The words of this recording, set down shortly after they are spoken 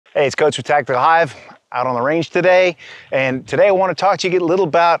Hey, it's Coach with Tactical Hyve out on the range today. And today I want to talk to you a little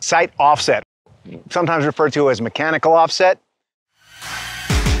about sight offset, sometimes referred to as mechanical offset.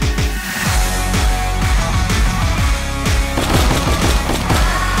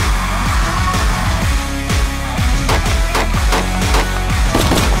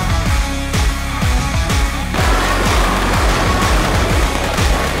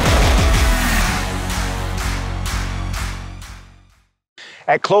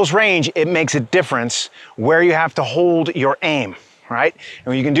 At close range, it makes a difference where you have to hold your aim, right?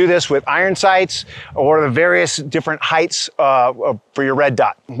 And you can do this with iron sights or the various different heights for your red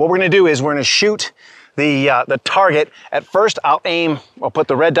dot. What we're gonna do is we're gonna shoot the target. At first, I'll put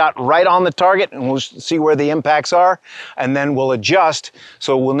the red dot right on the target and we'll see where the impacts are. And then we'll adjust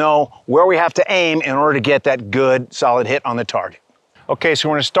so we'll know where we have to aim in order to get that good, solid hit on the target. Okay, so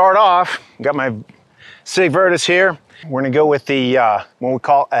we're gonna start off, got my Sig Vertus here. We're gonna go with the, what we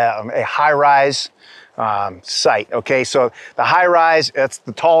call a high-rise sight, okay? So the high-rise, that's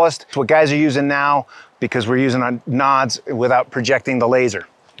the tallest. It's what guys are using now because we're using on nods without projecting the laser,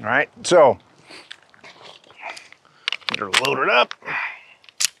 all right? So, get her loaded up.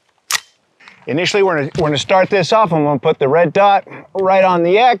 Initially, we're gonna start this off. I'm gonna put the red dot right on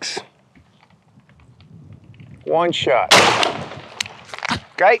the X. One shot,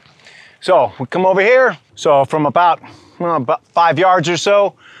 okay? So we come over here. So from about 5 yards or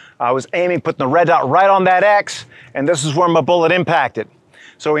so, I was aiming, putting the red dot right on that X, and this is where my bullet impacted.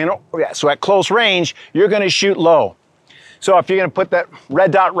 So so at close range, you're gonna shoot low. So if you're gonna put that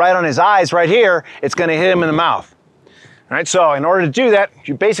red dot right on his eyes right here, it's gonna hit him in the mouth. All right, so in order to do that,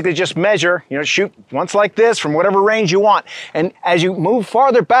 you basically just measure, shoot once like this from whatever range you want. And as you move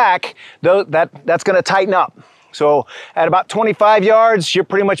farther back, that's gonna tighten up. So at about 25 yards, you're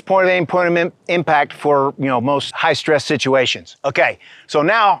pretty much point of impact for most high stress situations. Okay, so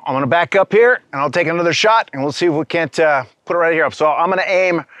now I'm gonna back up here and I'll take another shot and we'll see if we can't put it right here. So I'm gonna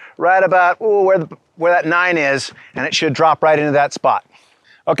aim right about where that 9 is, and it should drop right into that spot.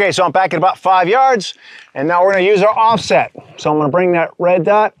 Okay, so I'm back at about 5 yards, and now we're gonna use our offset. So I'm gonna bring that red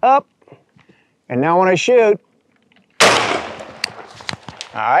dot up, and now when I shoot, all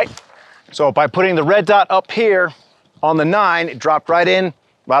right. So by putting the red dot up here on the 9, it dropped right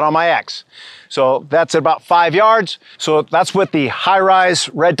on my X. So that's about 5 yards. So that's with the high-rise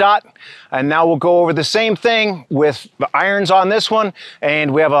red dot. And now we'll go over the same thing with the irons on this one.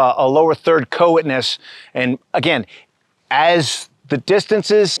 And we have a lower third co-witness. And again, as the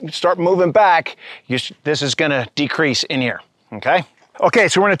distances start moving back, this is gonna decrease in here, okay? Okay,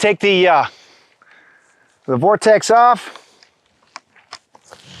 so we're gonna take the vortex off.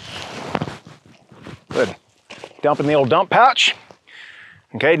 Good. Dump in the old dump pouch.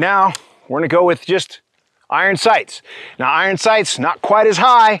 Okay, now we're gonna go with just iron sights. Now iron sights, not quite as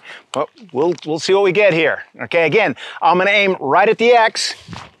high, but we'll see what we get here. Okay, again, I'm gonna aim right at the X.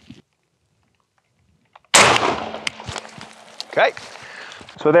 Okay,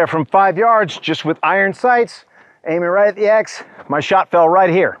 so there from 5 yards, just with iron sights, aiming right at the X, my shot fell right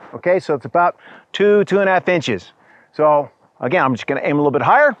here. Okay, so it's about 2.5 inches. So again, I'm just gonna aim a little bit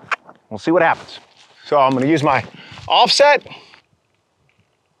higher. We'll see what happens. So I'm gonna use my offset.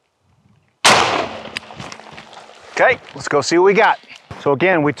 Okay, let's go see what we got. So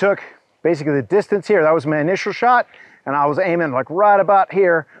again, we took basically the distance here. That was my initial shot, and I was aiming like right about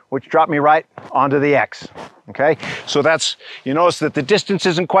here, which dropped me right onto the X. Okay, so you notice that the distance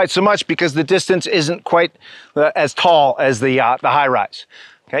isn't quite so much because the distance isn't quite as tall as the high rise.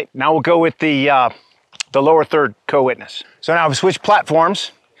 Okay, now we'll go with the lower third co-witness. So now we switch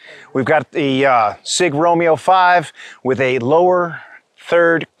platforms. We've got the Sig Romeo 5 with a lower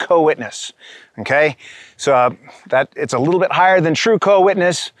third co-witness, okay? So it's a little bit higher than true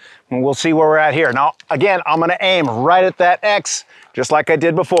co-witness, and we'll see where we're at here. Now, again, I'm gonna aim right at that X, just like I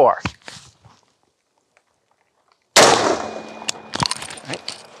did before.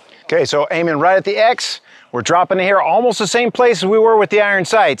 Okay, so aiming right at the X, we're dropping in here almost the same place as we were with the iron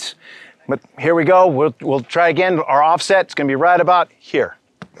sights. But here we go, we'll try again. Our offset is gonna be right about here.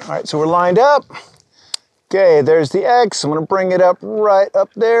 All right, so we're lined up. Okay, there's the X. I'm gonna bring it up right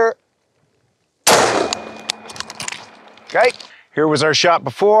up there. Okay, here was our shot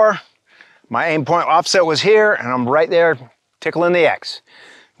before. My aim point offset was here, and I'm right there tickling the X.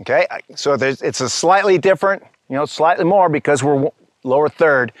 Okay, so it's a slightly different, slightly more because we're lower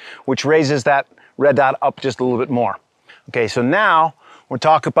third, which raises that red dot up just a little bit more. Okay, so now we're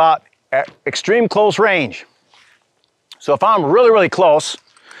talking about extreme close range. So if I'm really, really close,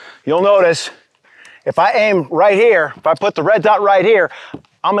 you'll notice if I aim right here, if I put the red dot right here,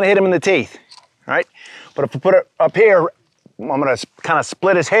 I'm gonna hit him in the teeth, all right? But if I put it up here, gonna kind of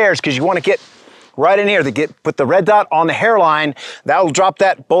split his hairs because you want to get right in here to put the red dot on the hairline. That will drop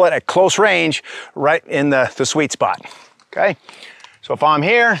that bullet at close range right in the sweet spot. Okay, so if I'm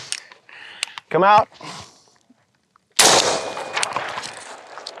here, come out,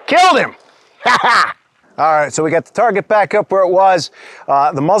 killed him. All right, so we got the target back up where it was.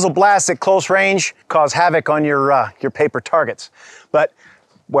 The muzzle blast at close range caused havoc on your paper targets. But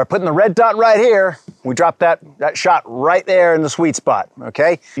we're putting the red dot right here. We drop that shot right there in the sweet spot,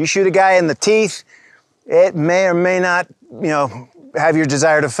 okay? You shoot a guy in the teeth, it may or may not, have your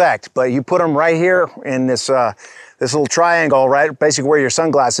desired effect, but you put them right here in this little triangle, right, basically where your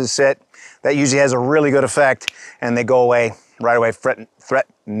sunglasses sit, that usually has a really good effect, and they go away right away, threat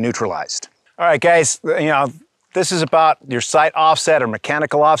neutralized. All right, guys, this is about your sight offset or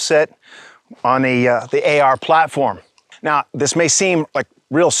mechanical offset on the AR platform. Now, this may seem like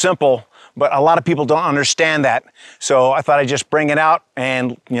real simple, but a lot of people don't understand that. So I thought I'd just bring it out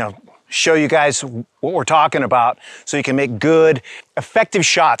and, show you guys what we're talking about so you can make good, effective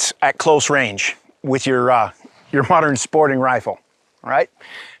shots at close range with your modern sporting rifle. All right?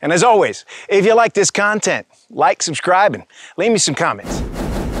 And as always, if you like this content, like, subscribe, and leave me some comments.